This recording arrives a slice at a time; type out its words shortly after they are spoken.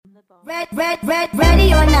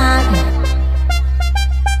Ready or not.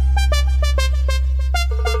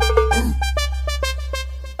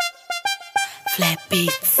 Flat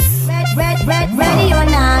beats. Ready or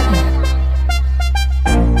not.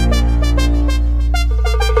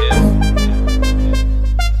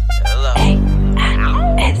 Hello.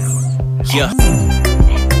 A-S. Yeah.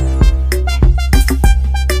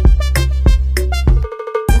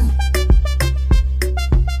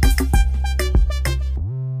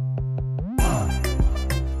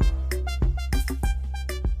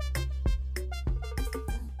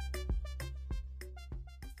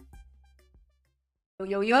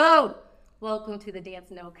 Yo, welcome to the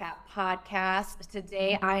Dance No Cap podcast.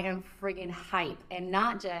 Today I am friggin' hype, and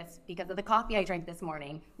not just because of the coffee I drank this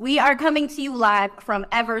morning. We are coming to you live from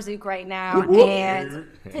Everzook right now, and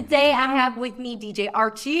today I have with me DJ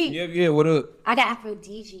Archie. Yeah, what up? I got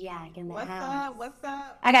Aphrodisiac in the house. What's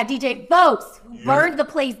up? I got DJ Folks, who burned the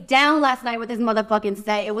place down last night with his motherfucking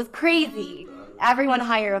set. It was crazy. Everyone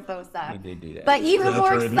hire a Fosa. They do that. But even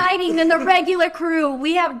more exciting than the regular crew,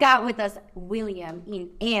 we have got with us William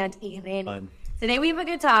and Irene. Today we have a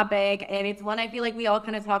good topic, and it's one I feel like we all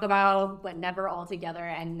kind of talk about, but never all together,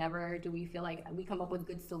 and never do we feel like we come up with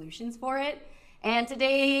good solutions for it. And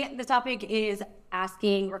today the topic is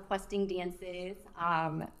requesting dances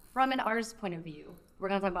from an artist's point of view. We're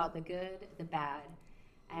going to talk about the good, the bad,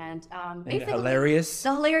 and basically hilarious.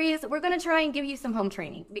 the hilarious. We're going to try and give you some home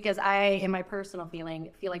training, because I, in my personal feeling,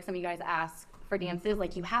 feel like some of you guys ask for dances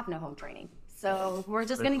like you have no home training. So we're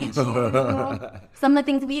just going to get you some of the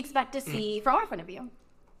things we expect to see from our point of view.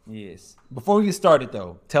 Yes. Before we get started,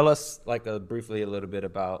 though, tell us briefly a little bit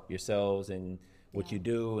about yourselves and what you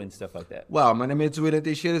do and stuff like that. Well, my name is Irene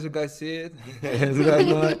Teixeira, as you guys said. As you guys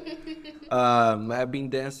know. I've been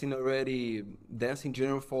dancing in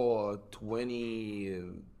general for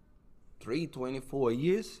 23, 24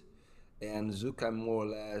 years. And Zouk, I'm more or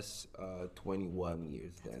less 21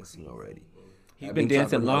 years dancing already. You've been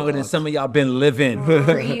dancing longer than some of y'all been living.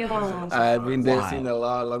 I've been dancing a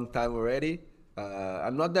long time already.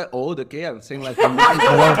 I'm not that old, okay? I'm saying like I'm not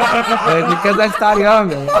because I started young.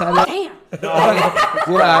 Damn.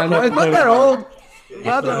 Yeah, no, it's not that old.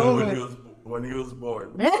 Not that old. When he was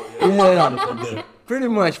born. Yeah, pretty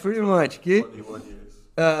much, okay?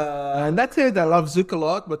 And that's it. I love Zouk a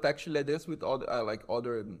lot, but actually I dance with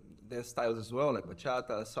other dance styles as well, like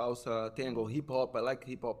bachata, salsa, tango, hip hop. I like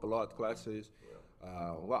hip hop a lot, classes.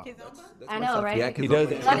 Wow, that's I my know, stuff. right? Yeah, He does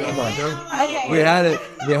Kizomba. Okay. We had it.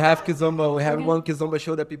 We have Kizomba. We have one Kizomba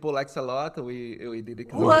show that people likes a lot. We did a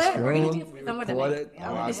Kizomba What? show. We're gonna do We some of the recorded. next.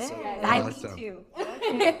 Awesome. I Awesome. need to.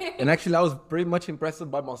 And actually, I was pretty much impressed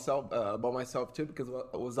by myself too, because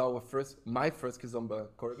it was my first Kizomba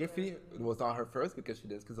choreography. It was not her first, because she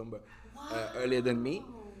does Kizomba earlier than me.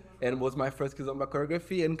 And it was my first Kizomba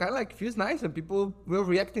choreography, and kind of like feels nice, and people were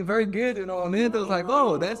reacting very good, and it was like,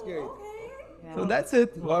 oh, that's great. So that's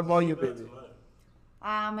it. What about you, baby?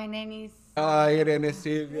 My name is... Irene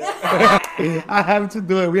Silvia. I have to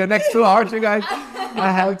do it. We are next to Archie, guys.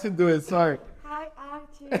 I have to do it. Sorry. Hi,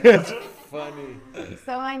 Archie. It's funny.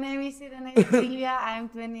 So my name is Irene Silvia. I'm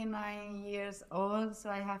 29 years old, so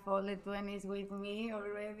I have all the 20s with me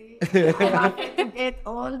already. I have to get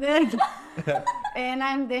older. And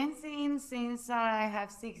I'm dancing since I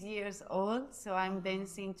have 6 years old, so I'm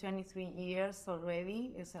dancing 23 years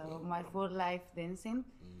already, so my full life dancing.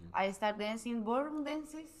 I started dancing ballroom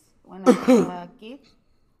dances when I was a kid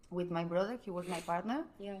with my brother. He was my partner.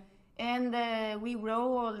 Yeah. And we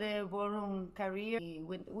grow all the ballroom career.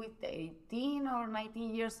 With 18 or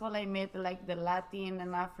 19 years old, I met like the Latin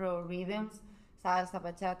and Afro rhythms, salsa,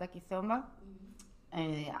 bachata, kizomba.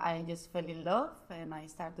 And I just fell in love, and I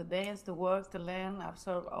started to dance, to work, to learn,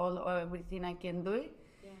 absorb everything I can do it.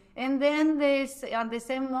 Yeah. And then at the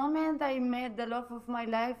same moment, I met the love of my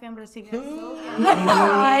life in Brazilian soul.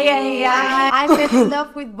 I fell in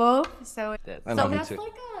love with both. So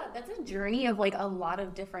That's a journey of like a lot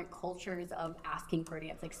of different cultures of asking for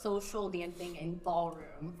dance, like social dancing in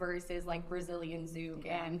ballroom versus like Brazilian zouk.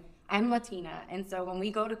 And I'm Latina, and so when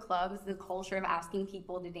we go to clubs, the culture of asking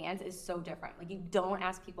people to dance is so different. Like, you don't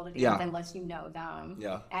ask people to dance unless you know them.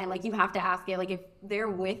 Yeah. And like, you have to ask it, like, if they're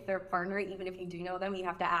with their partner, even if you do know them, you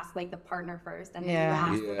have to ask like the partner first, and then you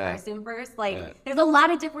ask the person first. Like, there's a lot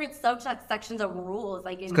of different sections of rules.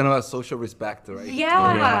 Like, It's kind of a social respect, right?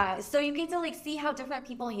 Yeah. So you get to like see how different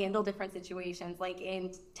people handle different situations. Like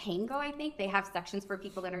in tango, I think they have sections for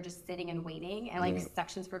people that are just sitting and waiting, and like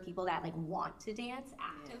sections for people that like want to dance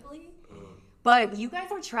actively. But you guys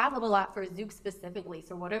have traveled a lot for Zouk specifically.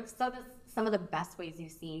 So what are some of the best ways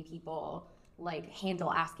you've seen people like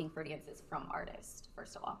handle asking for dances from artists,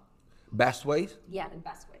 first of all? Best ways? Yeah, the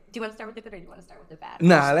best way. Do you want to start with the good or do you want to start with the bad?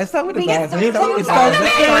 Nah, let's start with the We can best. start with the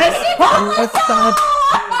Let's start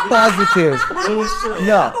positive.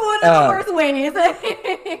 No. One of the worst ways.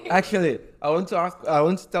 Actually, I want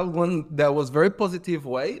to tell one that was very positive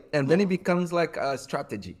way, and then it becomes like a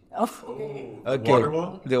strategy. Okay. Water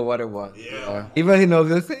one? The water one. Yeah. Even he knows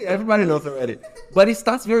this. Everybody knows already. But it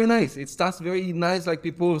starts very nice. It starts very nice. Like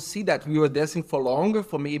people see that we were dancing for longer,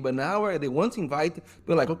 for maybe an hour. They want to invite.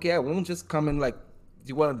 But like, okay, I won't just come and like, do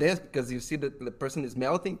you want to dance because you see that the person is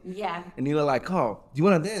melting? Yeah. And you're like, oh, do you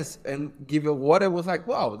want to dance? And give you water. Was like,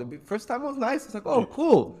 wow, the first time was nice. It's like, oh,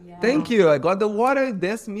 cool. Yeah. Thank you. I got the water,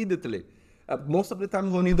 danced immediately. Most of the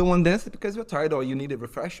time when you don't want to dance, it's because you're tired or you need a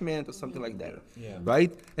refreshment or something like that. Yeah.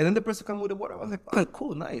 Right? And then the person come with the water. I was like, oh,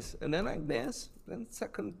 cool, nice. And then I dance. Then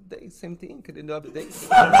second day, same thing. And then the other day.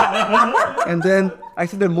 And then I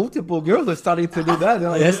see that multiple girls are starting to do that. They're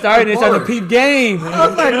like, It's starting to peep game. I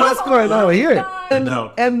was like, what's going on here?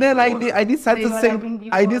 No. And then I decided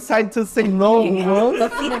to say no once.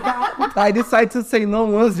 I decided to say no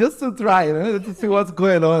once just to try, to see what's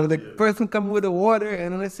going on. The person come with the water,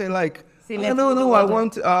 and then I say like, no, I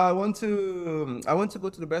want to go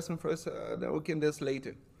to the bathroom first. Then we can dance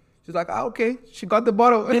later. She's like, okay. She got the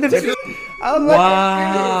bottle. I was like,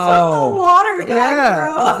 Wow. Water.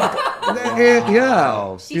 yeah.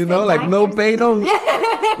 You know, like no pay, no.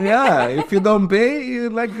 Yeah, if you don't pay, you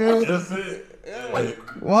like. That's it.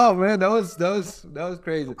 Wow, man, that was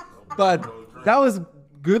crazy. But that was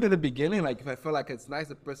good at the beginning. Like, if I feel like it's nice,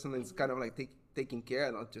 the person is kind of like taking care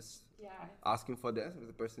and not just asking for dance.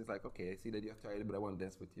 The person is like, okay, I see that you're tired, but I want to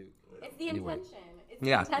dance with you. It's the intention. It's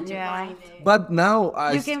Yeah. the intention Yeah. behind it. But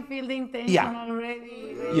now You can feel the intention Yeah.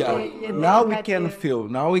 already. yeah. Now we can feel.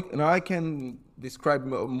 Now I can describe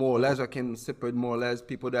more or less. I can separate more or less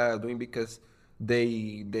people that are doing because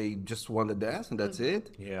they just want to dance and that's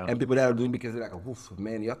it. Yeah. And people that are doing because they're like, oof,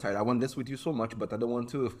 man, you're tired. I want to dance with you so much, but I don't want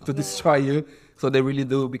to destroy you. So they really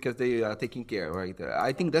do because they are taking care, right?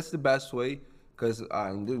 I think that's the best way. Because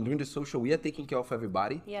during the social, we are taking care of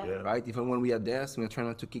everybody, right? Even when we are dancing, we're trying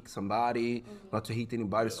not to kick somebody, not to hit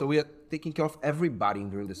anybody. So we are taking care of everybody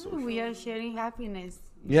during the social. We are sharing happiness.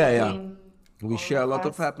 Yeah. between We all share a lot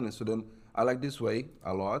of us. happiness. So then I like this way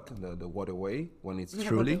a lot, the water way, when it's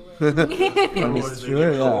truly. When it's true,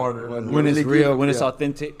 yeah. When it's they real, give- when it's yeah.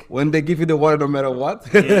 authentic. When they give you the water no matter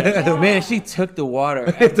what. Man, she took the water.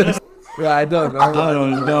 Yeah, I don't know. I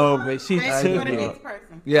don't know, but she Thanks took for the it. next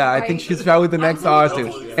person. Yeah, I think she's trying with the next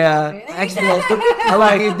artist. Yeah, actually, I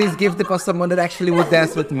like this gift for someone that actually would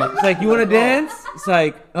dance with me. It's like, you want to dance? It's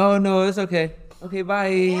like, oh no, it's okay. Okay, bye.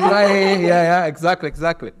 Bye. Yeah, exactly.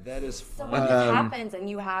 That is So when this happens and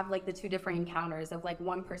you have like the two different encounters of like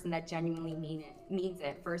one person that genuinely means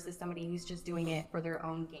it versus somebody who's just doing it for their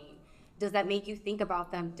own gain, does that make you think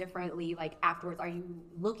about them differently? Like afterwards, are you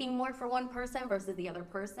looking more for one person versus the other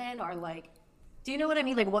person, or like, do you know what I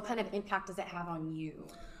mean? Like, what kind of impact does it have on you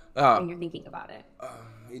when you're thinking about it?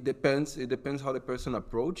 It depends. It depends how the person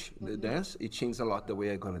approach the dance. It changes a lot the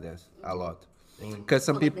way I'm gonna dance. A lot. Because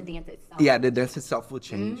some Well, like people, the dance itself. yeah, the dance itself will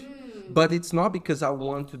change. But it's not because I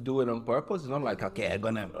want to do it on purpose. It's not like, okay, I'm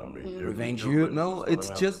gonna revenge you. No, it's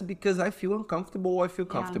just because I feel uncomfortable or I feel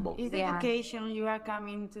comfortable. It's the occasion you are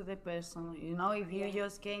coming to the person. You know, if you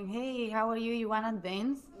just came, hey, how are you? You wanna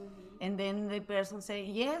dance? And then the person say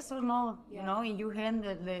yes or no. You know, and you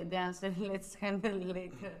handle the answer. Let's handle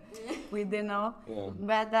later with the no.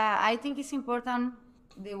 But I think it's important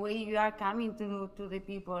the way you are coming to the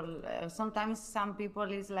people. Sometimes some people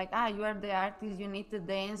is like, you are the artist, you need to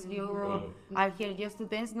dance, you are here just to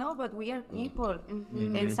dance. No, but we are people.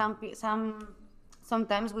 And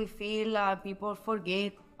sometimes we feel people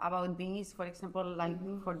forget about this, for example, like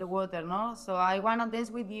for the water, no? So I wanna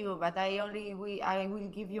dance with you, but I will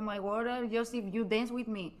give you my water just if you dance with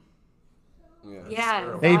me.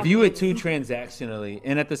 Yeah. They view it too transactionally,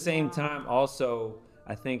 and at the same time, also,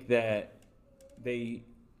 I think that a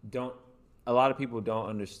lot of people don't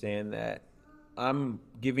understand that I'm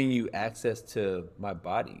giving you access to my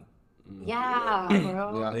body. Yeah,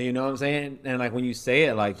 bro. You know what I'm saying? And like when you say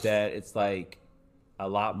it like that, it's like a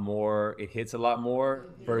lot more, it hits a lot more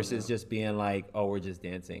versus just being like, oh, we're just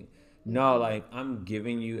dancing. No, like I'm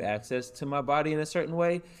giving you access to my body in a certain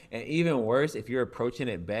way. And even worse, if you're approaching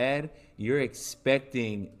it bad, you're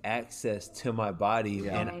expecting access to my body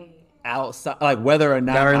and outside, like whether or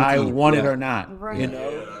not I Guaranteed, want it or not, Right. you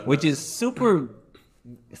know, which is super,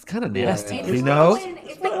 it's kind of nasty, It's you know?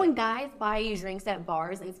 It's like when guys buy you drinks at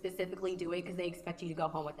bars and specifically do it because they expect you to go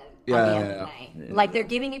home with them at the end of the night. Like they're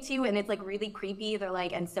giving it to you and it's like really creepy. They're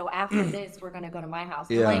like, and so after this, we're gonna go to my house.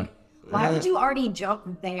 They're like, Why would you already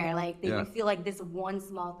jump there? Like, that Yeah. you feel like this one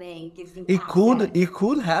small thing gives you It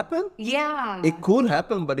could happen. Yeah. It could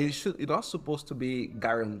happen, but it's not supposed to be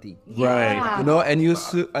guaranteed. Right. You know,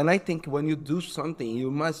 and I think when you do something,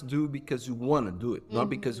 you must do because you want to do it, not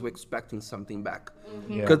because you're expecting something back.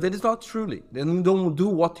 Yeah. Because that is not truly. Then you don't do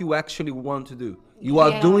what you actually want to do. You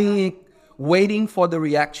are doing it, waiting for the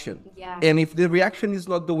reaction. Yeah. And if the reaction is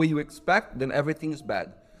not the way you expect, then everything is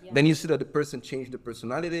bad. Then you see that the person changed the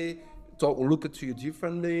personality, look at you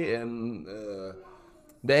differently, and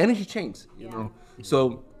the energy changes. You know.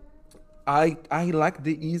 So I like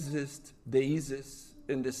the easiest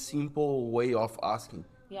and the simple way of asking.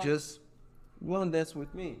 Yeah. Just, you want to dance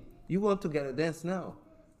with me? You want to get a dance now?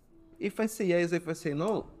 If I say yes, if I say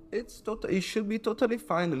no, it should be totally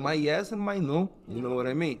fine. My yes and my no, you know what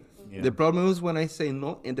I mean? Yeah. The problem is when I say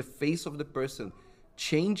no and the face of the person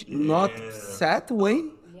change, not sad way,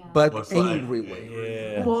 but angry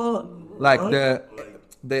way. Yeah. Like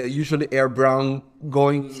the usually air brown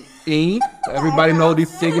going in. Everybody know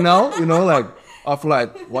this signal, you know, like of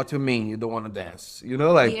like, what you mean you don't want to dance? You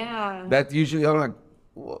know, like that usually I'm like,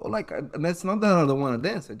 well, like that's not that I don't want to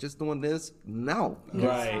dance. I just don't want to dance now.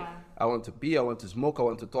 Right. I want to pee, I want to smoke, I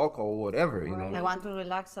want to talk or whatever, you know. I want to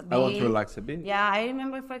relax a bit. I want to relax a bit. Yeah, I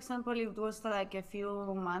remember, for example, it was like a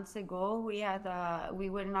few months ago. We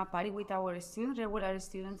were in a party with our students, regular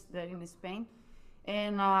students there in Spain,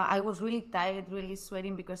 and I was really tired, really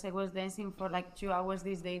sweating because I was dancing for like 2 hours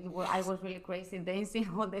these days. I was really crazy dancing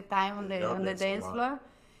all the time on the dance floor,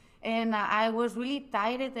 and I was really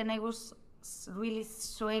tired and I was really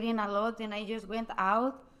sweating a lot, and I just went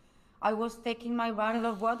out. I was taking my bottle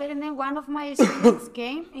of water, and then one of my students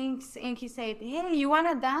came and he said, "Hey, you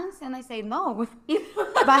wanna dance?" And I said, "No,"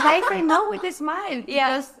 but I said no with a smile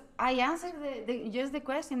because I answered just the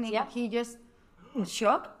question. And he just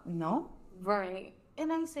shocked, "No." Right.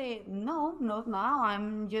 And I said, "No, not now.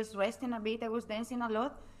 I'm just resting a bit. I was dancing a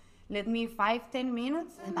lot. Let me 5-10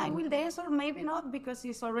 minutes, and I will dance, or maybe not because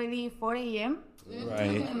it's already 4 a.m.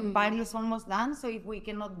 Right. Party is almost done. So if we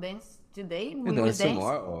cannot dance today, we will dance dance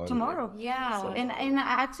tomorrow. tomorrow." Yeah. And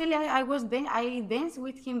actually, I danced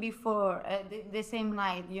with him before the same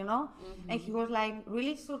night, you know, and he was like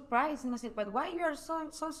really surprised, and I said, "But why you are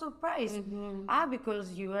so surprised?" Because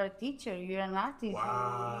you are a teacher, you're an artist.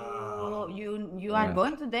 Wow. You are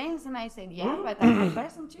going to dance, and I said, "Yeah, but I'm a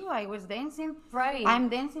person too. I was dancing. Right. I'm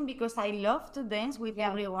dancing because I love to dance with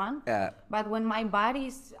everyone. Yeah. But when my body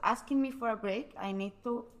is asking me for a break, I need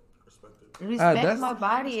to." Respect that's- my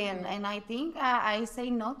body, and I think I say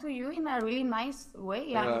no to you in a really nice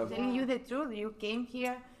way. I'm telling you the truth. You came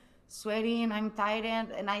here sweating, I'm tired,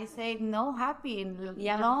 and I said no, happy. And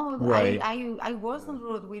no, Right. I wasn't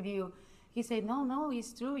rude with you. He said no,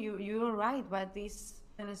 it's true. You're right, but this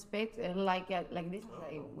respect like this.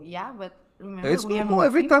 But remember, It's we are normal. more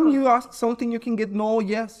Every time people. you ask something, you can get no,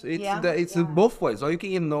 yes. It's both ways. Or you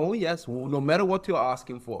can get no, yes, no matter what you're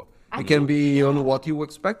asking for. It can be on what you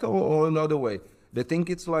expect or another way. They think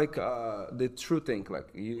it's like the true thing. Like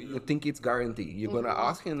you think it's guaranteed. You're gonna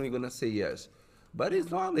ask and you're gonna say yes, but it's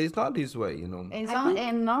not. It's not this way, you know.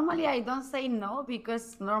 And normally I don't say no because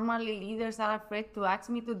normally leaders are afraid to ask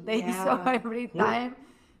me to dance every time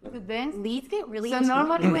to dance. Leads get really So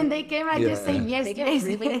normally when they came, I just say yes, they get yes,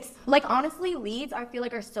 really yes. like honestly, leads I feel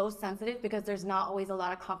like are so sensitive because there's not always a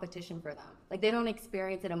lot of competition for them. Like they don't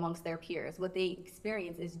experience it amongst their peers. What they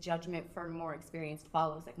experience is judgment from more experienced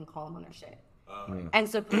follows that can call them on their shit. And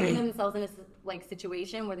so putting themselves in a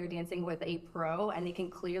situation where they're dancing with a pro and they can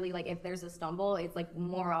clearly if there's a stumble, it's like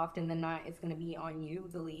more often than not it's gonna be on you,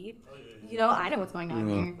 the lead. You know, I know what's going on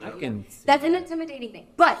here. I can. That's an intimidating thing.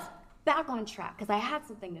 But back on track, because I had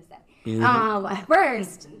something to say.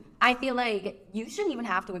 First, I feel like you shouldn't even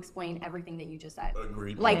have to explain everything that you just said.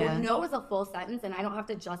 Agreed. No is a full sentence, and I don't have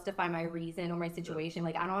to justify my reason or my situation.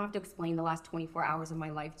 Like, I don't have to explain the last 24 hours of my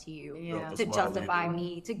life to you to justify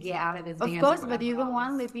me to get out of this dance. Of course, but you don't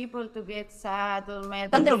want the people to get sad or mad.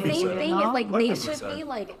 But the at you, same you thing know? is they should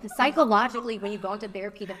be psychologically when you go into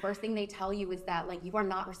therapy, the first thing they tell you is that you are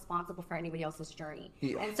not responsible for anybody else's journey.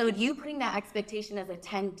 And so you putting that expectation as a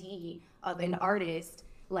 10D of an artist,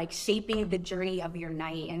 shaping the journey of your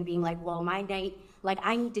night and being well, my night,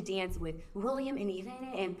 I need to dance with William and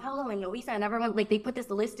Irene and Paulo and Luisa and everyone. They put this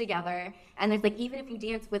list together, and there's even if you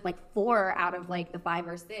dance with 4 out of the 5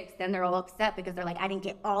 or 6, then they're all upset because they're I didn't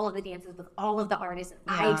get all of the dances with all of the artists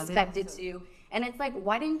I expected to. And it's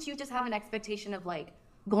why didn't you just have an expectation of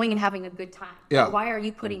going and having a good time? Yeah. Why are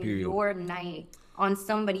you putting your night on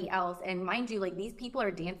somebody else? And mind you, these people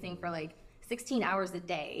are dancing for 16 hours a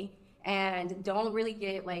day and don't really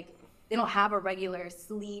get they don't have a regular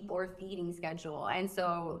sleep or feeding schedule. And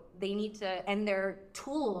so they need to, and their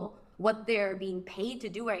tool, what they're being paid to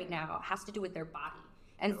do right now has to do with their body.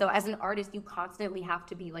 And so as an artist, you constantly have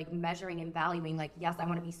to be like measuring and valuing, like, yes, I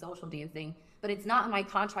want to be social dancing, but it's not in my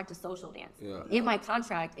contract to social dance. Yeah. In my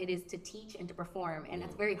contract, it is to teach and to perform, and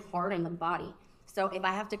that's very hard on the body. So if I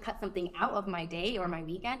have to cut something out of my day or my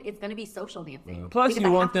weekend, it's going to be social dancing. Plus, because you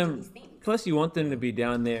I want have to do them. these things. Plus, you want them to be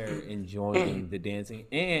down there enjoying the dancing.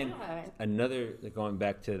 And Yeah. another, going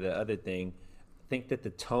back to the other thing, I think that the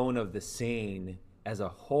tone of the scene as a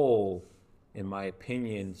whole, in my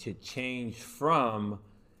opinion, should change from.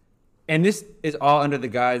 And this is all under the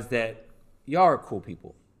guise that y'all are cool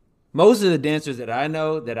people. Most of the dancers that I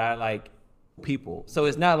know that I like people. So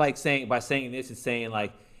it's not like saying, by saying this, it's saying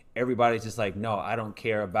like everybody's just like, no, I don't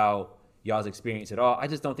care about y'all's experience at all. I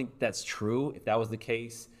just don't think that's true. If that was the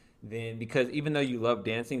case, then, because even though you love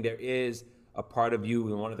dancing, there is a part of you,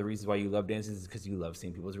 and one of the reasons why you love dancing is because you love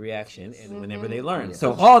seeing people's reaction and whenever they learn.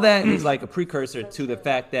 So all that is like a precursor to the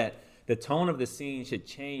fact that the tone of the scene should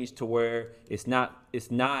change to where it's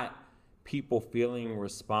not people feeling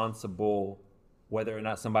responsible whether or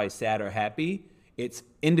not somebody's sad or happy. It's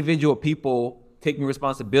individual people taking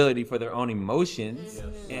responsibility for their own emotions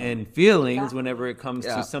and feelings whenever it comes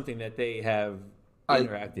to something that they have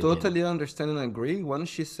interacted I totally understand and agree. When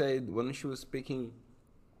she was speaking,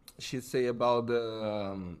 she said about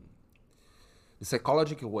the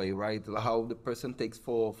psychological way, right? How the person takes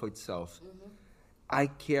for itself. I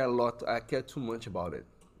care a lot. I care too much about it.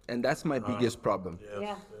 And that's my biggest problem.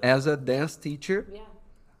 Yeah. As a dance teacher,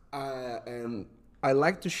 Yeah. and I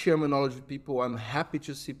like to share my knowledge with people. I'm happy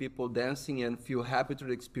to see people dancing and feel happy to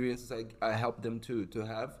the experiences I help them to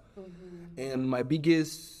have. And my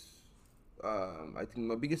biggest, I think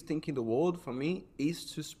my biggest thing in the world for me is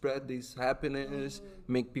to spread this happiness,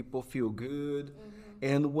 make people feel good.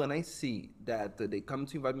 And when I see that they come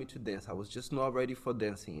to invite me to dance, I was just not ready for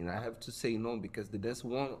dancing, and I have to say no because the dance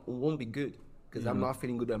won't be good. Because I'm not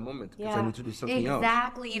feeling good at the moment. Because I need to do something else.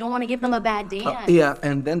 Exactly. You don't want to give them a bad dance. Yeah,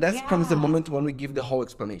 and then that comes the moment when we give the whole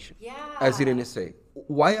explanation. Yeah. As Irene say.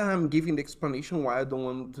 Why I'm giving the explanation why I don't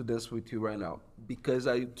want to dance with you right now. Because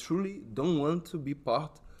I truly don't want to be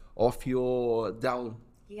part of your down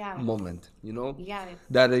moment, you know? Yeah.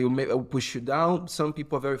 That you may push you down. Some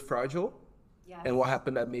people are very fragile. Yeah. And what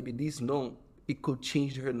happened that maybe this no, it could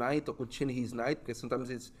change her night or could change his night. Because sometimes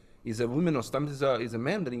it's a woman or sometimes it's a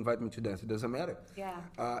man that invite me to dance. It doesn't matter.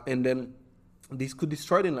 Yeah. And then this could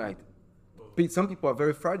destroy the night. Some people are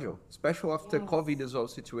very fragile, especially after COVID as well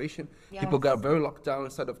situation. People got very locked down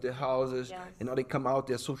inside of their houses, and now they come out,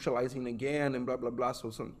 they're socializing again, and blah, blah, blah.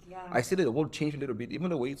 So I see that the world changed a little bit.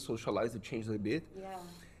 Even the way it's socialized, it changed a bit. Yeah.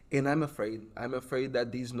 And I'm afraid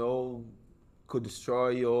that this no could destroy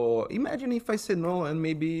your. Imagine if I say no, and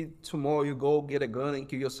maybe tomorrow you go get a gun and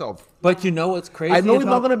kill yourself. But you know what's crazy? I know it's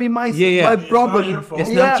not gonna be my problem. It's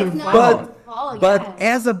not your fault. But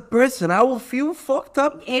as a person, I will feel fucked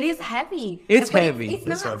up. It is heavy. It's But heavy. It's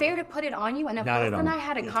not fair to put it on you. And a Not at friend and all. I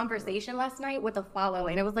had a conversation last night with a follow,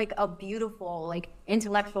 and it was like a beautiful, like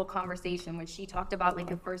intellectual conversation when she talked about like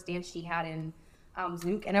the first dance she had in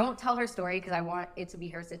Zouk. And I won't tell her story because I want it to be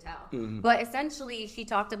hers to tell. But essentially, she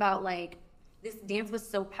talked about like this dance was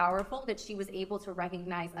so powerful that she was able to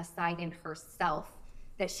recognize a side in herself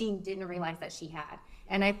that she didn't realize that she had.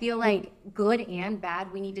 And I feel like good and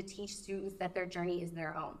bad, we need to teach students that their journey is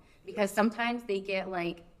their own. Because sometimes they get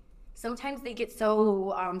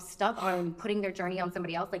so stuck on putting their journey on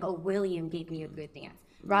somebody else. Like, oh, William gave me a good dance.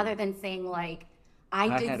 Rather than saying like, I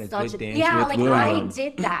had did a such good a, dance yeah, with like William. I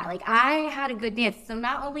did that. Like I had a good dance. So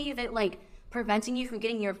not only is it like preventing you from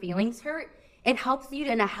getting your feelings hurt, it helps you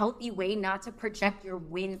in a healthy way not to project your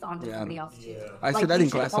wins onto somebody else too. I like, say that you in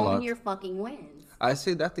should class a own lot. your fucking wins. I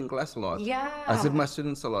say that in class a lot. Yeah. I say to my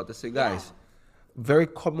students a lot. I say, guys, very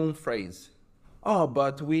common phrase. Oh,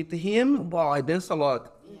 but with him, well, I dance a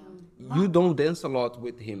lot. Yeah. You don't dance a lot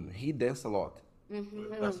with him. He dance a lot.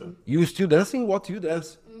 You still dancing what you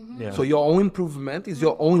dance. Yeah. So your own improvement is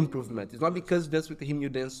your own improvement. It's not because you dance with him you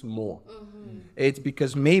dance more. It's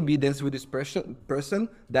because maybe dance with this person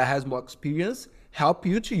that has more experience help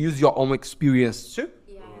you to use your own experience too.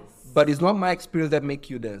 Yes. But it's not my experience that make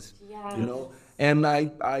you dance. Yes. You know? And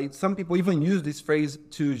I some people even use this phrase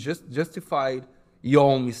to justify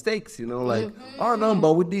your own mistakes, you know, like, oh no,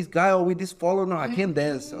 but with this guy or with this follower, no, I can't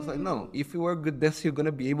dance. I was like, no, if you are a good dancer, you're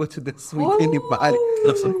gonna be able to dance with anybody.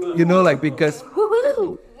 You know, like, because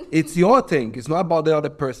it's your thing. It's not about the other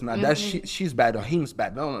person. Now, that she's bad or him's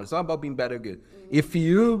bad. No, it's not about being bad or good. If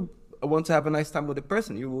you want to have a nice time with the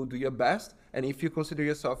person, you will do your best. And if you consider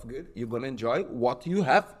yourself good, you're gonna enjoy what you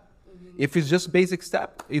have. If it's just basic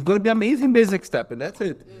step, it's gonna be amazing basic step, and that's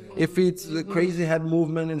it. If it's the crazy head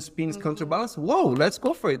movement and spins counterbalance, whoa, let's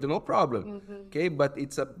go for it, no problem. Okay, but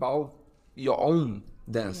it's about your own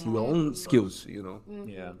dance, your own skills, you know.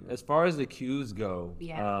 Yeah. As far as the cues go,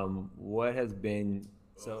 Yeah. what has been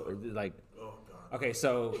like? Okay,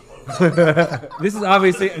 so this is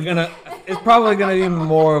obviously it's probably gonna be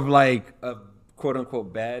more of like a quote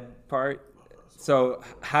unquote bad part. So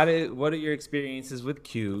what are your experiences with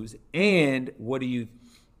cues, and what do you,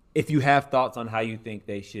 if you have thoughts on how you think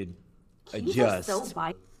they should These are adjust? so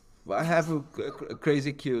bi- I have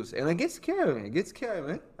crazy cues, and I get scared,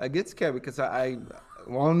 man. I get scared because I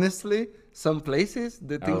honestly, some places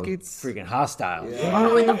they think it's freaking hostile.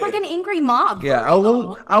 Oh, like a freaking angry mob. yeah.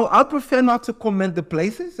 I prefer not to comment the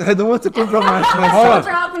places. I don't want to compromise Hold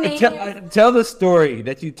myself. on. Tell the story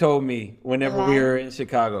that you told me whenever we were in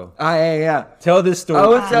Chicago. Yeah. Tell this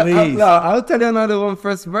story, please. I'll tell you another one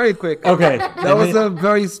first, very quick. Okay. That was a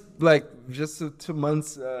very just 2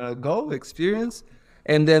 months ago experience,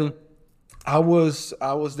 and then I was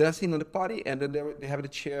dancing on the party, and then they have the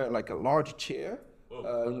chair, like a large chair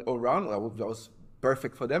around. I was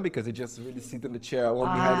perfect for them because they just really sit in the chair, one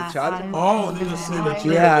behind each other. Oh, they just sit in the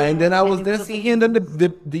chair. Yeah, and then I was dancing here, and then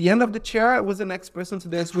the end of the chair was the next person to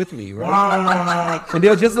dance with me, right? And they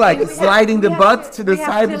were just like sliding the butts to the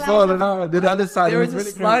side before the other side. They It were was just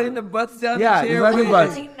really sliding crazy. the butts down Yeah, the chair. sliding the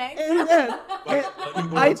butts. Next.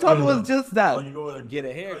 I thought it was just that. When you go there, Get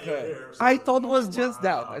a haircut. I thought it was just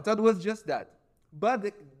that. But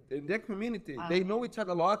in their community, they know each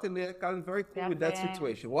other a lot, and they're kind of very cool with that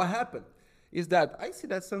situation. What happened is that I see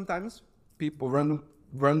that sometimes people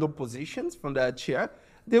random positions from that chair,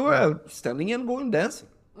 they were standing and going dancing.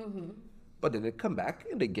 But then they come back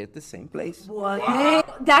and they get the same place.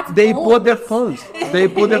 That's They bold. put their phones. They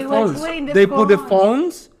put their They were phones. putting the They put the phone.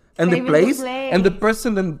 phones and the Saving the place, place. and the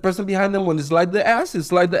person behind them when they slide the ass, and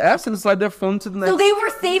slide the ass and slide their phone to the next. So they were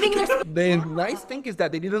saving their. The nice thing is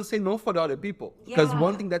that they didn't say no for the other people. Because Yeah.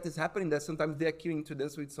 one thing that is happening that sometimes they are queuing to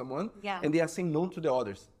dance with someone, Yeah. and they are saying no to the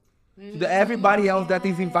others. To everybody else that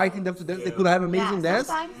is inviting them to dance, they could have amazing dance,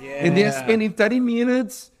 sometimes- and they are spending 30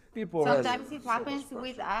 minutes. People are Sometimes it happens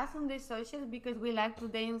with us on the socials because we like to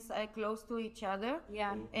dance close to each other.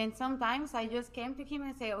 Yeah. And sometimes I just came to him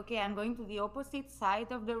and say, okay, I'm going to the opposite side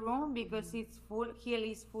of the room because it's full. Here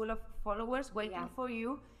is full of followers waiting for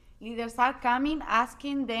you. Leaders are coming,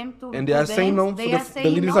 asking them to. And they to are saying dance. no, so They the- are the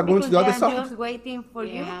saying leaders no are going to the because other they are side. just waiting for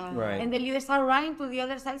you. Right. And the leaders are running to the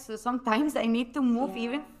other side. So sometimes I need to move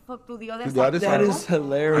even to the other To side. the other of side. That the is room.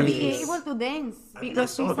 hilarious. Be able to dance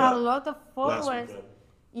because saw it's that a lot of last followers. weekend.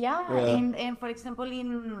 Yeah, and for example,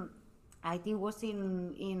 I think it was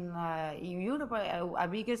in Europe, a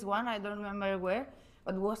biggest one, I don't remember where,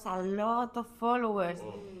 but was a lot of followers.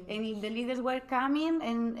 And if the leaders were coming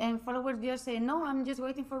and followers just say, no, I'm just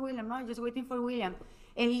waiting for William, no, I'm just waiting for William.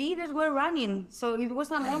 And leaders were running, so it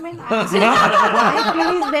was a moment I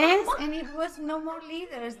finished dance, and it was no more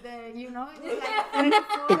leaders there, it was like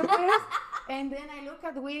 30 followers. And then I look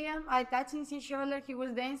at William, I touch his shoulder, he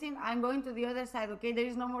was dancing, I'm going to the other side, okay, there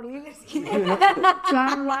is no more leaders here. So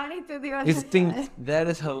I'm running to the other His thing, side. that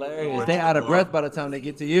is hilarious. They out of breath by the time they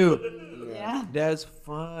get to you. Yeah. That's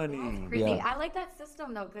funny. Crazy. I like that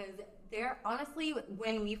system though, because they're honestly,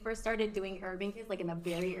 when we first started doing Urban Kids, like in the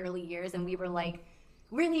very early years, and we were like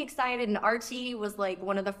really excited, and Archie was like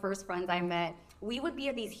one of the first friends I met. We would be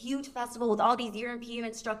at these huge festivals with all these European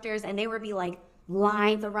instructors, and they would be like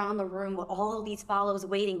lines around the room with all of these follows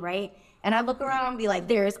waiting, right? And I look around and be like,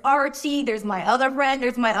 there's Archie, there's my other friend,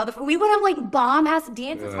 there's my other friend. We would have like bomb ass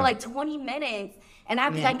dances for like 20 minutes. And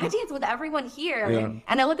I'd be like, I dance with everyone here.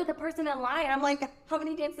 And I look at the person in line, and I'm like, how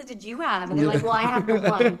many dances did you have? And they're like, well, I had the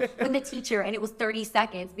one with the teacher, and it was 30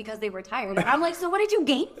 seconds because they were tired. And I'm like, so what did you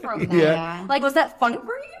gain from that? Yeah. Like, was that fun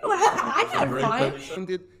for you? I had fun.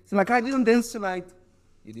 It's like, I didn't dance tonight.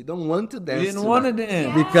 You didn't want to dance. You didn't want to tonight.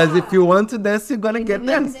 dance. Because if you want to dance, you're gonna get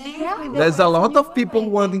dance. Yeah. There's a lot of people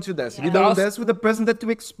wanting to dance. You don't Also- dance with the person that you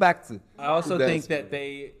expect. I also to think dance. that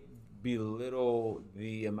they belittle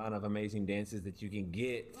the amount of amazing dances that you can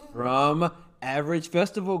get from average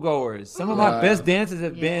festival goers. Some of my best dances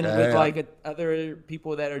have been with like other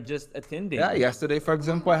people that are just attending. Yeah, yesterday, for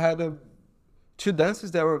example, I had two dances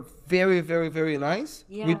that were very, very, very nice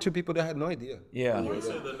Yeah. with two people that had no idea. Yeah. I don't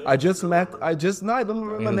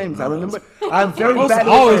remember names. I remember, I'm very bad.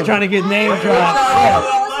 Always with trying to get name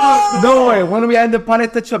dropped. Don't worry, when we are in the party, I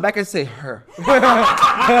touch your back and say her.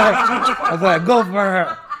 I was like, go for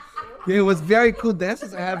her. It was very cool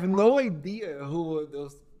dances. I have no idea who were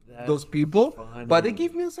those people, but they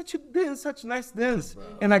give me such a dance, such nice dance,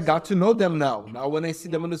 and I got to know them now. Now when I see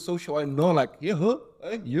them on the social, I know like, yeah, huh?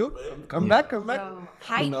 Hey, you come back. So,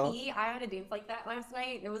 high No. key, I had a dance like that last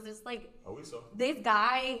night. It was just like we saw. this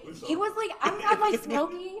guy. He was like, I'm like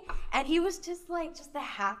smoking, and he was just the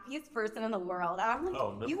happiest person in the world. And I'm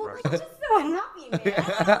like, you were like just so happy, man.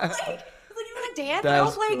 I was like you want to dance? And I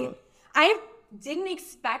was That's like, cool. I didn't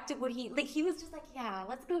expect what he was just like, yeah,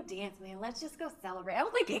 let's go dance, man. Let's just go celebrate. I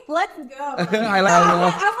was like, let's go. I like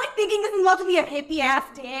I'm like thinking this is about to be a hippie ass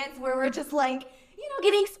dance where we're just like,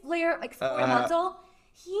 getting experimental.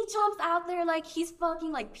 He jumps out there like he's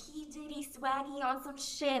fucking like P. Diddy swaggy on some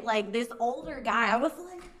shit, like this older guy. I was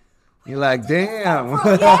like, You're like, damn.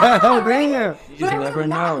 yeah, Oh, right? damn. You But just I would never have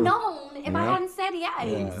not know. known if I hadn't said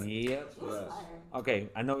yes. Yep. Okay,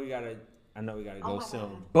 I know we gotta go my soon,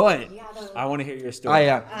 God. but Yeah, I want to hear your story. Ah,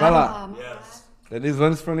 yeah. Voilà. Yes. This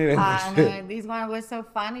one's funny. No, this one was so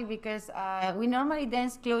funny because we normally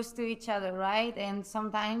dance close to each other, right? And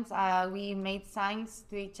sometimes we made signs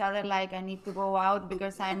to each other like, I need to go out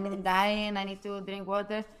because I'm dying, I need to drink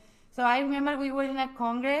water. So I remember we were in a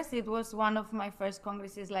congress. It was one of my first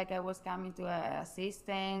congresses, like I was coming to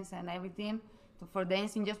assistance and everything for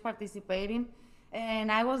dancing, just participating.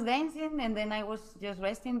 And I was dancing, and then I was just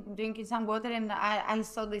resting, drinking some water, and I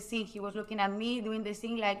saw the scene. He was looking at me, doing the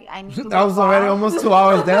scene like I need to That was go already out. almost 2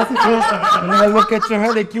 hours dancing. And I look at your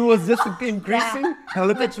hair like you was just increasing. I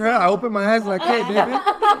look at your hair, I open my eyes like, hey, baby.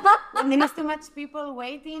 And there's too much people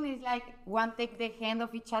waiting. It's like one take the hand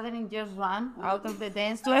of each other and just run out of the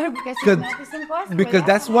dance floor because it's impossible. Because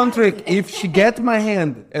that's one trick. If she get my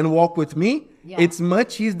hand and walk with me, it's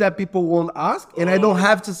much easier that people won't ask, and I don't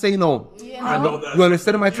have to say no. I know that. You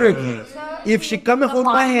understand my trick? If she come and hold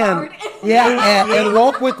my hand, and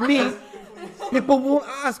walk with me, people won't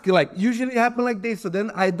ask. Like usually it happen like this, so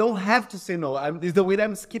then I don't have to say no. It's the way that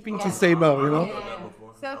I'm skipping to say no, you know?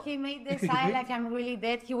 So he made the sign like I'm really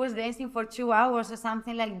dead. He was dancing for 2 hours or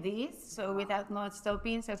something like this, so without not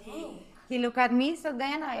stopping. So he looked at me. So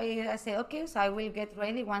then I said, okay, so I will get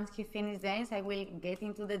ready. Once he finished dance, I will get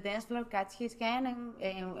into the dance floor, catch his hand,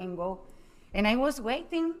 and go. And I was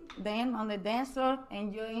waiting then on the dance floor,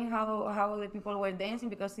 enjoying how the people were dancing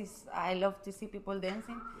because I love to see people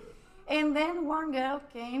dancing. And then one girl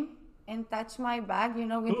came and touched my back,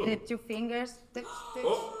 with the 2 fingers. Touch.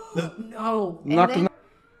 No.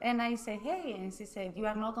 And I said, hey, and she said, you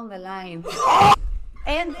are not on the line.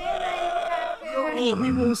 And then I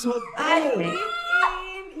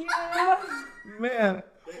Man,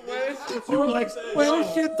 when she told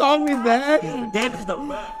me that,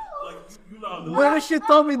 when she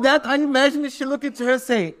told me that, I imagine she looked at her and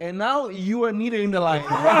say, and now you are neither in the line.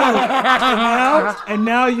 And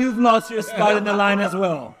now you've lost your spot in the line as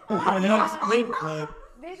well.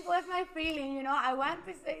 this was my feeling, I want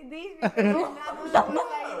to say this because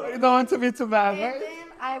You don't want to be too bad, and right? then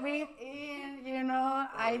I went in,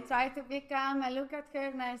 I try to be calm. I look at her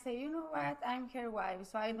and I say, you know what? I'm her wife,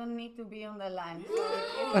 so I don't need to be on the line.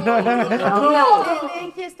 And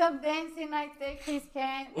then he stopped dancing. I take his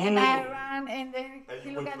hand and I run. And then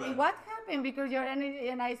he looked at me. What happened? Because your energy.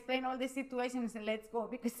 And I explain all the situations and let's go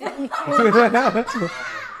because. Did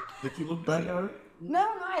you look back at her? No,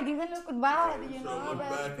 I didn't look bad, Look but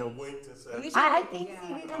back and winked and said, I think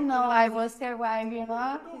he didn't know I was her wife, his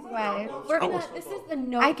wife. This is the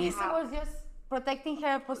no. I guess I was just protecting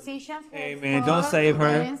her position. Hey man, don't save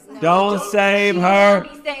her. Don't save her.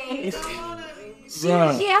 She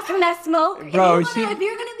asked for that smoke. Bro, If you're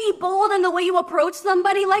gonna be bold in the way you approach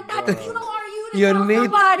somebody like that, you know, are you to You tell need-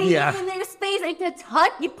 somebody yeah. in their space and to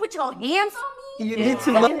touch? You put your hands on me. You need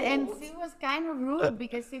to know. And she was kind of rude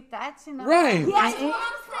because she touched, Right. Yes, what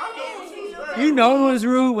I'm saying. You know it was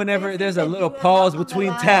rude whenever there's a little pause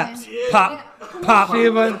between taps. Pop, pop.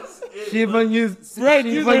 She even used Right,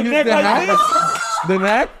 she use even her used neck the like hat. The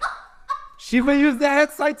neck. She even used the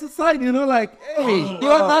head side to side, like, hey, you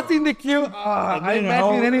are not in the queue. I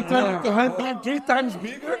imagine anytime to hunt 3 times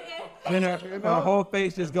bigger. And her whole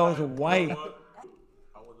face just goes white. I want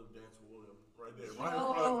to dance with William right there, right in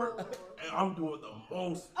front of her. And I'm doing the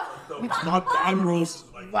most. My body rolls is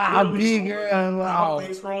like, Wow, really bigger, slow. wow. My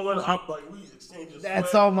face rolling. I'm like, we exchanging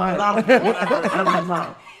That's sweat. all mine. And I'm doing that every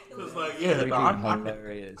time. It's like, yeah, I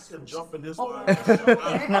Hilarious. can jump in this Oh. line.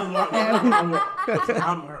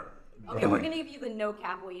 I'm her. Okay, we're gonna give you the no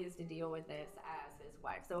cap ways to deal with this as his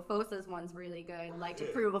wife. So Fosa's one's really good. Like to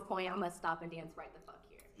prove a point, I'm gonna stop and dance right the fuck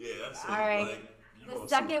here. Yeah, that's it. All right. Like, you The gonna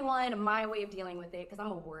second one, my way of dealing with it, because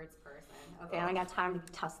I'm a words person. Okay, I don't got time to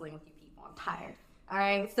be tussling with you people. I'm tired. All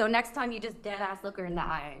right. So next time you just dead ass look her in the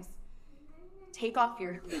eyes, take off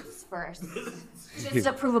your hoops first, just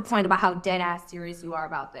to prove a point about how dead ass serious you are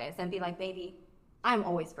about this, and be like, baby, I'm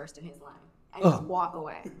always first in his line. and just walk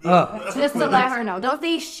away. Just to let her know. Don't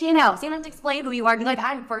say shit else. You don't have to explain who you are. Be like,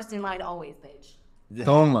 I'm first in line always, bitch.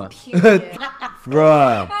 Toma. Period.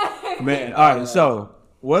 Bruh. Man. All right. So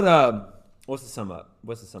what's the sum up?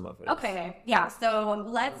 What's the sum up for this? Okay, yeah, so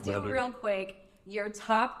let's do real quick your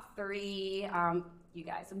top three, you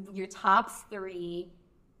guys, your top three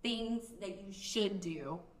things that you should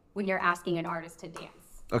do when you're asking an artist to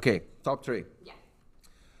dance. Okay, top 3. Yeah.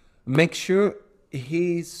 Make sure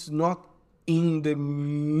he's not in the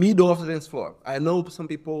middle of the dance floor. I know some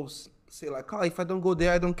people say like, oh, if I don't go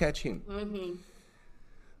there, I don't catch him. Mm-hmm.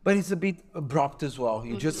 But it's a bit abrupt as well.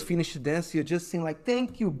 You just finish the dance, you're just saying like,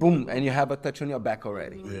 thank you, boom, and you have a touch on your back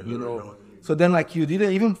already, you know? So then like you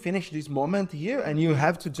didn't even finish this moment here and you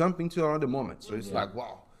have to jump into another moment. So it's like,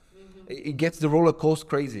 wow, it gets the roller coaster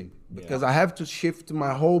crazy because I have to shift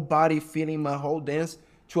my whole body, feeling my whole dance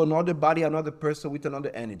to another body, another person with another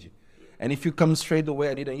energy. And if you come straight away,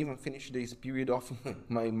 I didn't even finish this period of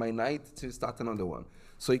my night to start another one.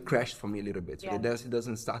 So it crashed for me a little bit. So the dance, it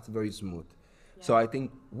doesn't start very smooth. So I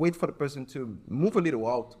think wait for the person to move a little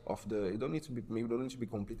out of the. You don't need to be maybe don't need to be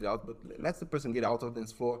completely out, but let the person get out of the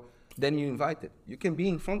dance floor. Then you invite it. You can be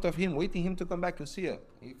in front of him, waiting him to come back to see her.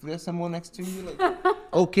 If there's someone next to you, like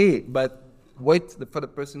okay, but wait for the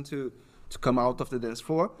person to come out of the dance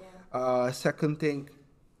floor. Second thing,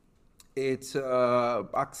 it's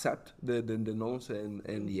accept the no's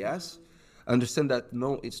and yes. Understand that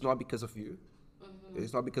no, it's not because of you.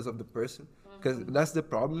 It's not because of the person. Because that's the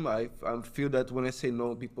problem. I feel that when I say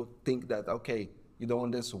no, people think that, okay, you don't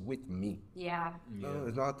want to dance with me. Yeah. No,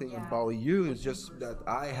 it's nothing about you. It's just that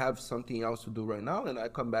I have something else to do right now, and I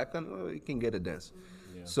come back and you can get a dance.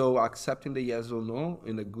 So accepting the yes or no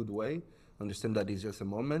in a good way, understand that it's just a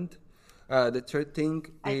moment. The third thing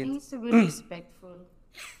I think it's to be respectful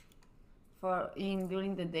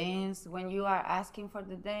during the dance, when you are asking for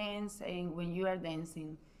the dance and when you are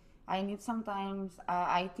dancing. I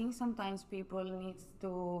think sometimes people need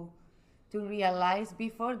to realize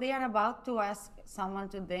before they are about to ask someone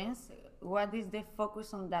to dance, what is the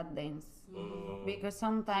focus on that dance? Because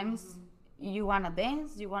sometimes you want to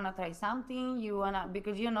dance, you want to try something,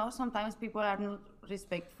 because sometimes people are not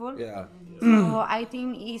respectful. So I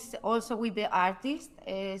think it's also with the artist.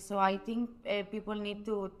 So I think people need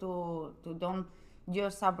to don't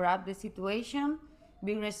just abrupt the situation,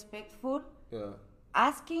 be respectful.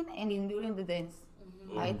 Asking and during the dance.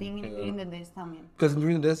 I think during the dance time. Because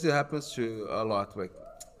during the dance it happens to a lot. Like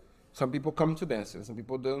some people come to dance and some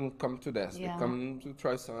people don't come to dance. They come to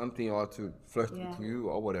try something or to flirt with you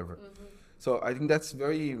or whatever. So I think that's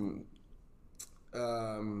very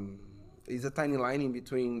is a tiny line in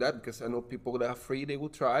between that, because I know people that are free, they will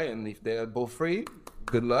try, and if they're both free,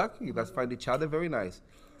 good luck. You guys find each other, very nice.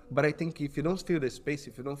 But I think if you don't feel the space,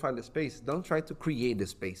 if you don't find the space, don't try to create the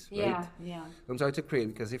space, right? Don't try to create,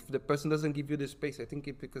 because if the person doesn't give you the space, I think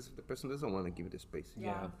because the person doesn't want to give you the space.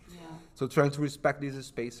 So trying to respect this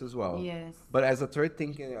space as well. But as a third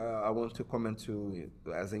thing, I want to comment to,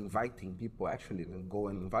 as inviting people actually, then go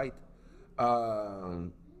and invite.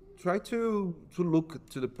 Try to look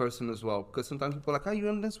to the person as well, because sometimes people are like, you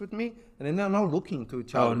want to dance with me? And then they're not looking to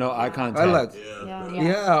each other. Oh, no eye contact. I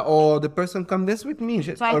like, or the person come dance with me,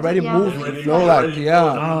 just already moving,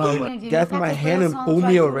 get my hand and pull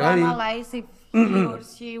me already. Analyze if he or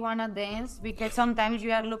she wanna dance, because sometimes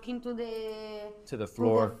you are looking to the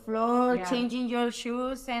floor, changing your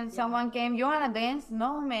shoes, and someone came, you wanna dance?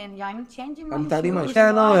 No, man, I'm changing my shoes.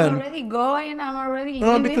 I'm already going, I'm already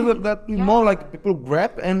because that more like people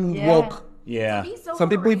grab and walk. Some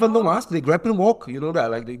people even don't ask, they grab and walk, you know that,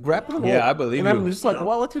 like they grab and walk. I believe and I'm just like,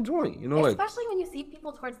 what you doing? You know, especially when you see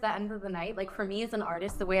people towards the end of the night. Like for me as an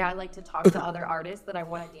artist, the way I like to talk to other artists that I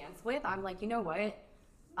want to dance with, I'm like, you know what?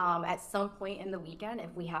 At some point in the weekend,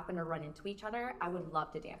 if we happen to run into each other, I would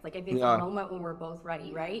love to dance. Like if it's a moment when we're both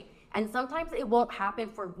ready, right? And sometimes it won't happen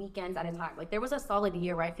for weekends at a time. Like there was a solid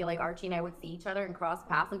year where I feel like Archie and I would see each other and cross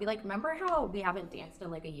paths and be like, remember how we haven't danced in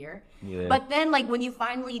like a year? But then like when you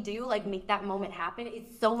finally do like make that moment happen,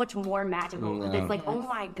 it's so much more magical. Because it's like, oh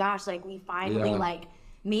my gosh, like we finally like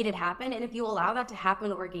made it happen. And if you allow that to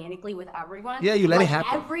happen organically with everyone, you let it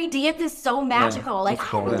happen. Every dance is so magical.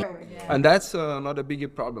 And that's another bigger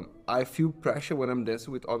problem. I feel pressure when I'm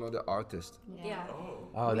dancing with another artist.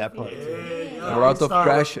 Oh, that part too. A lot of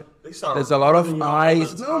pressure. There's a lot of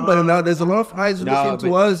eyes. There's a lot of eyes looking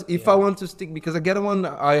to us. If I want to stick, because I get one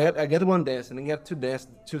dance and then get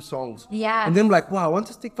two songs. And then I'm like, wow, I want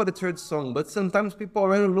to stick for the third song. But sometimes people are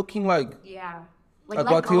already looking like. Like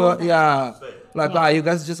what you you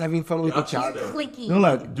guys just having fun with each other.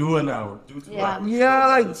 Do an hour. Do 2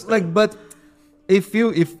 hours. But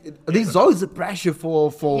if there's always a pressure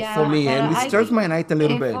for me, but and it I disturbs think my night a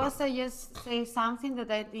little bit. If also just say something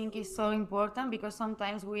that I think is so important, because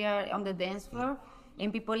sometimes we are on the dance floor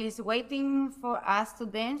and people is waiting for us to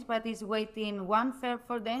dance, but is waiting one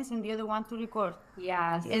for dance and the other one to record.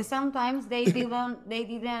 Yes. And sometimes they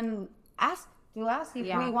didn't ask to us if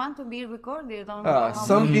we want to be recorded.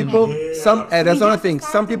 Some people, that's another thing.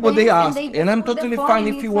 Some people they ask, and I'm totally fine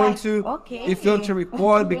if you want to, if you want to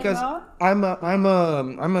record, because I'm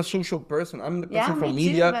a social person. I'm the person from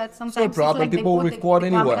media. It's no problem. People record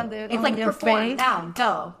anywhere. It's like perform now,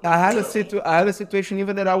 go. I had a situation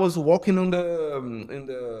even that I was walking on in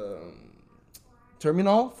the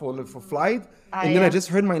terminal for flight, and then I just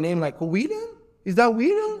heard my name like, William? Is that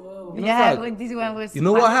William? Yeah, like, this one was. You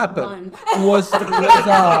know what happened? It was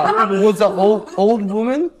an old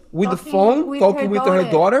woman with the phone talking with her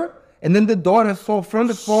daughter, and then the daughter saw from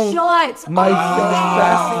the phone my son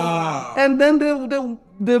passing, and then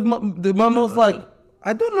the mom was like,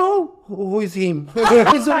 I don't know who is him.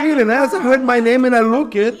 It's a Irene. As I heard my name and I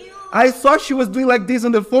looked it, I saw she was doing like this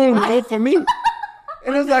on the phone for me.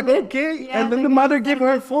 And I was like, okay. And then the mother gave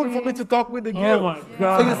her phone for me to talk with the girl. Oh my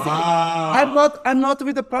God. So you see, I'm not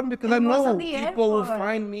with the problem because I know people will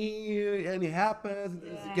find me and it happens.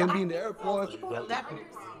 It can be in the airport.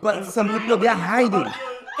 But some people, they're hiding.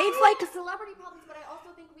 It's like celebrity problems, but I also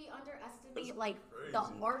think we underestimate like the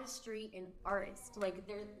artistry in artists. Like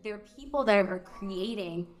there are people that are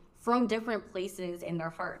creating from different places in their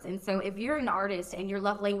hearts. And so if you're an artist and your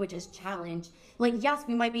love language is challenged, like, yes,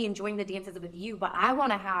 we might be enjoying the dances with you, but I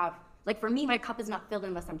want to have, like, for me, my cup is not filled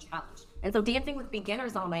unless I'm challenged. And so dancing with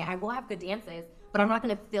beginners all night, I will have good dances, but I'm not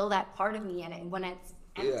going to fill that part of me in it. And when it's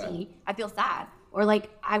empty, I feel sad. Or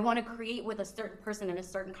like, I want to create with a certain person in a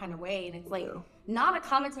certain kind of way. And it's like, not a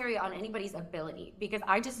commentary on anybody's ability, because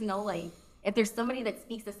I just know, like, if there's somebody that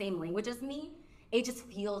speaks the same language as me, it just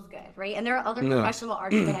feels good, right? And there are other professional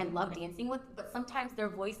artists that I love dancing with, but sometimes their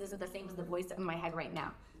voice isn't the same as the voice in my head right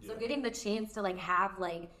now. So getting the chance to like have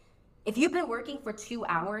like, if you've been working for 2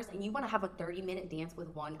 hours and you want to have a 30-minute dance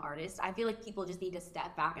with one artist, I feel like people just need to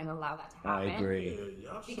step back and allow that to happen. I agree.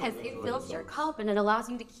 Because it fills your cup and it allows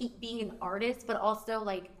you to keep being an artist, but also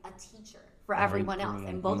like a teacher for everyone else.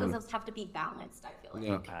 And both of those have to be balanced, I feel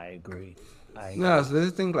like. I agree. No, so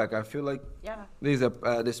this thing, like, I feel like there's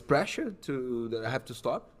this pressure that I have to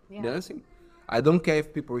stop dancing. I don't care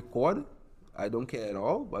if people record. I don't care at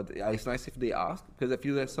all, but it's nice if they ask, because I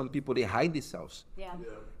feel that some people, they hide themselves.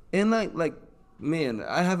 And like, man,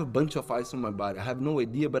 I have a bunch of eyes on my body. I have no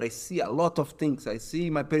idea, but I see a lot of things. I see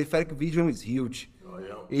my peripheral vision is huge.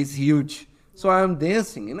 It's huge. So I'm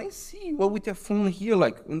dancing, and I see you with your phone here,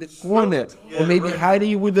 like in the corner, or maybe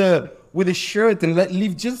hiding with a shirt and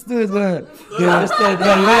leave just the lens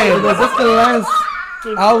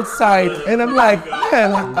outside. And I'm like,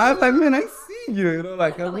 man, I see you, you know,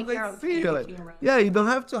 like I see you, like, yeah, you don't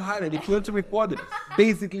have to hide it. If you want to record it,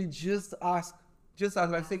 basically just ask.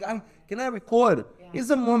 Like, say, can I record?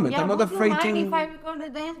 It's a moment. I'm not afraid to. If I record the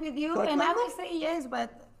dance with you, Like, and I will say yes,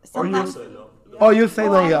 but Or you sometimes. say no. Or you say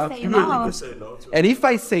no, yeah. say You no. can say no too. And if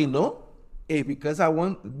I say no, because I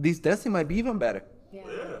want this dancing might be even better.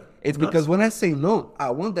 It's because when I say no,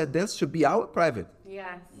 I want that dance to be out private.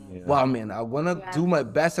 Yes. Wow, man, I wanna do my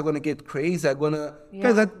best. I'm gonna get crazy.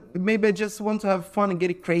 Because maybe I just want to have fun and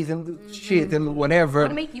get crazy and do shit and whatever.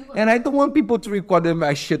 Wanna make you look And I don't want people to record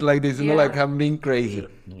my shit like this, you know, like I'm being crazy.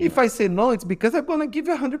 If I say no, it's because I'm gonna give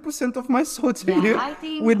you 100% of my soul to you, I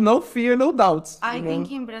think- with no fear, no doubts. I you know?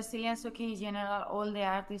 think in Brazilian soccer in general, all the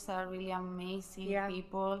artists are really amazing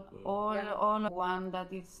people. All one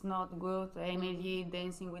that is not good energy,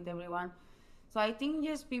 dancing with everyone. So I think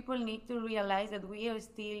just people need to realize that we are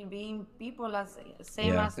still being people as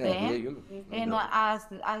same as them, and as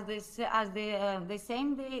the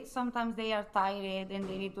same day. Sometimes they are tired and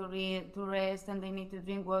they need to rest and they need to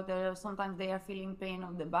drink water. Sometimes they are feeling pain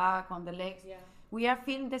on the back, on the legs. We are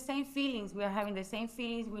feeling the same feelings. We are having the same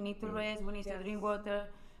feelings. We need to rest. We need to drink water.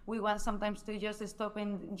 We want sometimes to just stop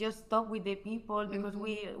and just talk with the people because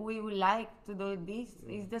we would like to do this.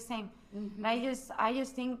 It's the same. And I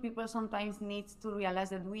just think people sometimes need to realize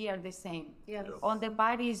that we are the same. On the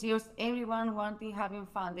parties, just everyone wanting having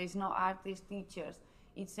fun. There's no artists, teachers.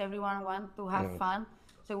 It's everyone want to have fun.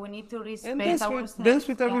 So we need to respect And ourselves. dance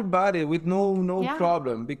with everybody with no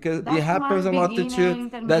problem, because That's it happens a my lot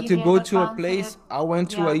beginner, that you go to a intermediate, place. advanced. I went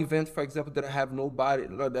to an event, for example, that I have nobody,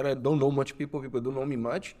 that I don't know much people don't know me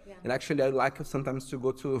much. And actually I like sometimes to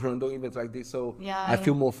go to random events like this, so I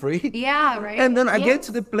feel more free. Yeah, right. And then I get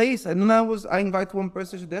to the place, and then I invite one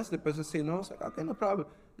person to dance. The person say no. I was like, okay, no problem.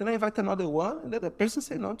 Then I invite another one, and then the person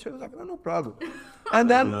say no too. I was like, no problem. And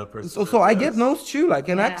then, so I get no's too, like,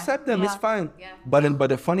 and I accept them. It's fine. Yeah. But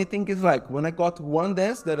the funny thing is, like, when I got one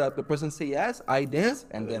dance that the person say yes, I dance,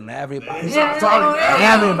 and then everybody starts talking.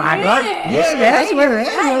 Everybody, yes,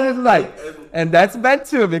 it's like, and that's bad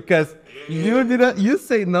too because you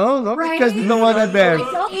say no, not because you don't want to dance.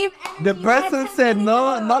 The person said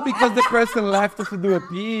no, not because the person left us to do a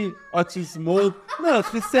pee or to smoke. No,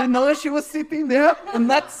 she said no, she was sitting there, and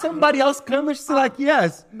let somebody else come and she's like,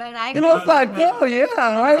 yes. But I It's like, hell yeah,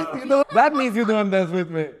 right? That means you don't dance with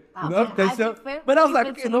me. But I was like,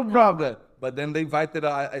 okay, no problem. But then they invited,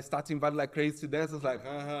 I started inviting like crazy to dance. I was like,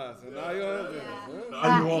 so now you're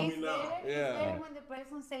Now you want me now. Yeah. When the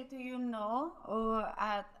person say to you no, or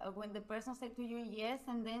when the person say to you yes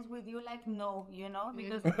and dance with you like no,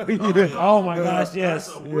 because Oh my gosh, yes.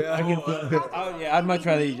 Oh yeah, I'd much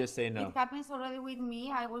rather you just say no. it happens already with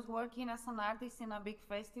me. I was working as an artist in a big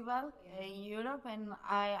festival in Europe, and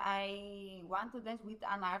I want to dance with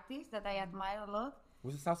an artist that I admire a lot.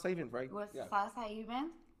 Was it salsa event, right? It was salsa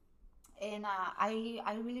event. And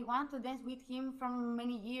I really want to dance with him from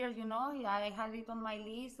many years, I had it on my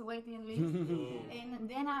list, waiting list. And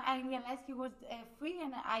then I realized he was free,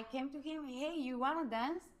 and I came to him, hey, you want to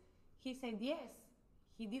dance? He said yes.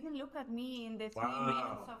 He didn't look at me in the 3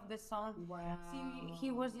 minutes of the song. Wow.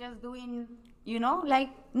 He was just doing, like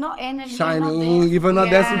no energy. Shining, even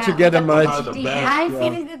not dancing together much. I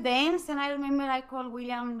finished the dance, and I remember I called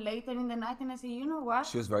William later in the night, and I said, you know what?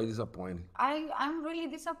 She was very disappointed. I'm really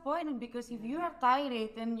disappointed because if you are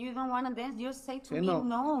tired and you don't want to dance, just say to me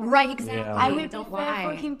no. Right, exactly. Yeah. I would prefer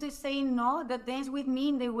for him to say no than dance with me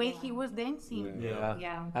in the way he was dancing.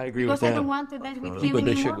 Yeah. I agree Because with I that. don't want to dance with him But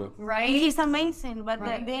they should anymore. go. Right? He's amazing, but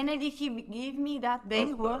the energy he gave me that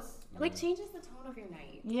day was Like changes the tone of your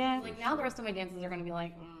night. yeah. Like now the rest of my dances are gonna be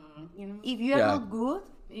like, If you are not good,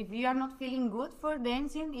 if you are not feeling good for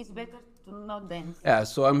dancing, it's better to not dance. Yeah,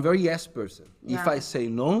 so I'm very yes person. If I say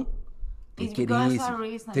no, It's take it because easy. of a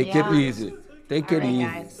reason. Take it easy. Take it easy.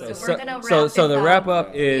 guys. So we're gonna wrap So this the up. wrap up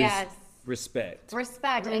is Yes. respect.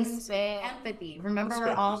 Respect and empathy. Remember,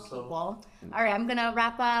 we're all people. All right, I'm gonna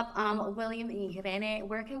wrap up. William and Irene,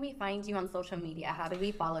 where can we find you on social media? How do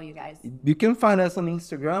we follow you guys? You can find us on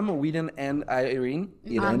Instagram, William and Irene,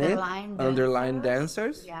 Underline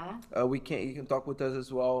dancers. Yeah. You can talk with us as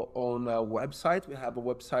well on our website. We have a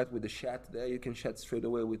website with a chat there. You can chat straight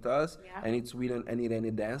away with us, and it's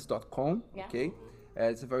williamandirenedance.com. Yeah. Okay,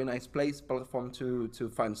 it's a very nice platform to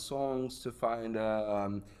find songs, to find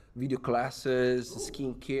video classes,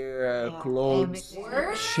 skincare, clothes,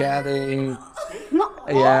 chatting.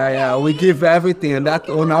 We give everything, and that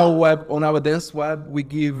on our dance web, we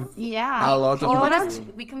give a lot of.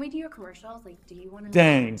 Can we do your commercials? Like, do you want to?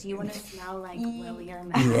 Dang. Do you want to smell like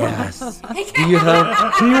William? Yes. Do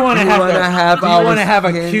you want to have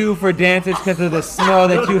a cue for dances because of the smell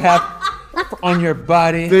that you have on your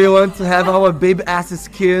body? Do you want to have our baby ass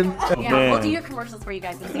skin? Yeah, we'll do your commercials for you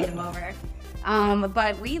guys and send them over.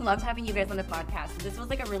 But we loved having you guys on the podcast. This was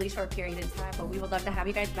like a really short period of time, but we would love to have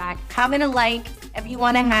you guys back. Comment and like if you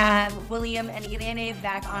want to have William and Irene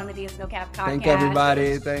back on the DS No Cap podcast. Thank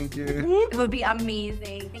everybody. Thank you. It would be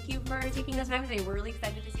amazing. Thank you for taking us time today. We're really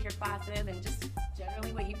excited to see your classes and just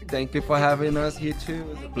generally what you can do. Thank you for having us here too. It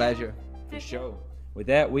was a pleasure. For sure. With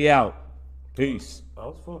that, we out. Peace. That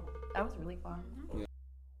was fun. That was really fun.